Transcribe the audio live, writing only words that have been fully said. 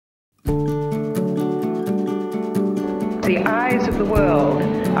the eyes of the world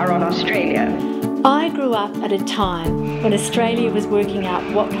are on Australia. I grew up at a time when Australia was working out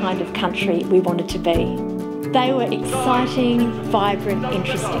what kind of country we wanted to be. They were exciting, vibrant,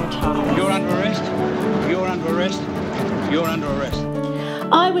 interesting times. You're under arrest. You're under arrest. You're under arrest.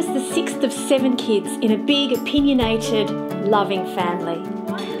 I was the sixth of 7 kids in a big, opinionated, loving family.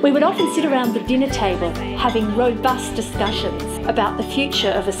 We would often sit around the dinner table having robust discussions about the future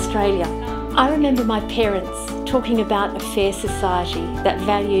of Australia. I remember my parents talking about a fair society that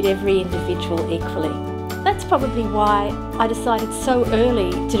valued every individual equally. That's probably why I decided so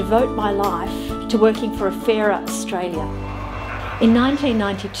early to devote my life to working for a fairer Australia. In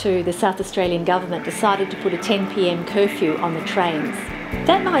 1992, the South Australian government decided to put a 10 p.m. curfew on the trains.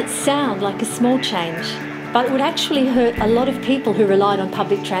 That might sound like a small change, but it would actually hurt a lot of people who relied on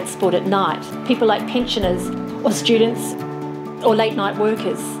public transport at night, people like pensioners or students or late night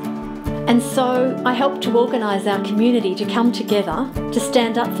workers. And so I helped to organise our community to come together to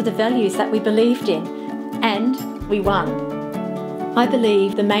stand up for the values that we believed in, and we won. I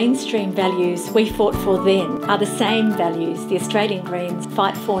believe the mainstream values we fought for then are the same values the Australian Greens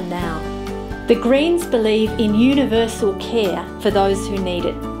fight for now. The Greens believe in universal care for those who need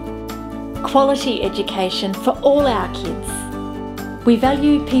it, quality education for all our kids. We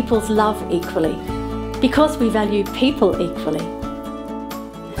value people's love equally because we value people equally.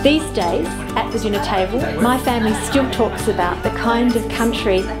 These days, at the dinner table, my family still talks about the kind of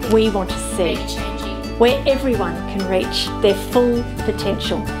country we want to see, where everyone can reach their full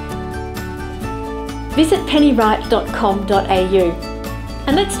potential. Visit pennywright.com.au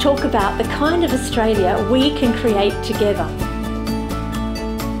and let's talk about the kind of Australia we can create together.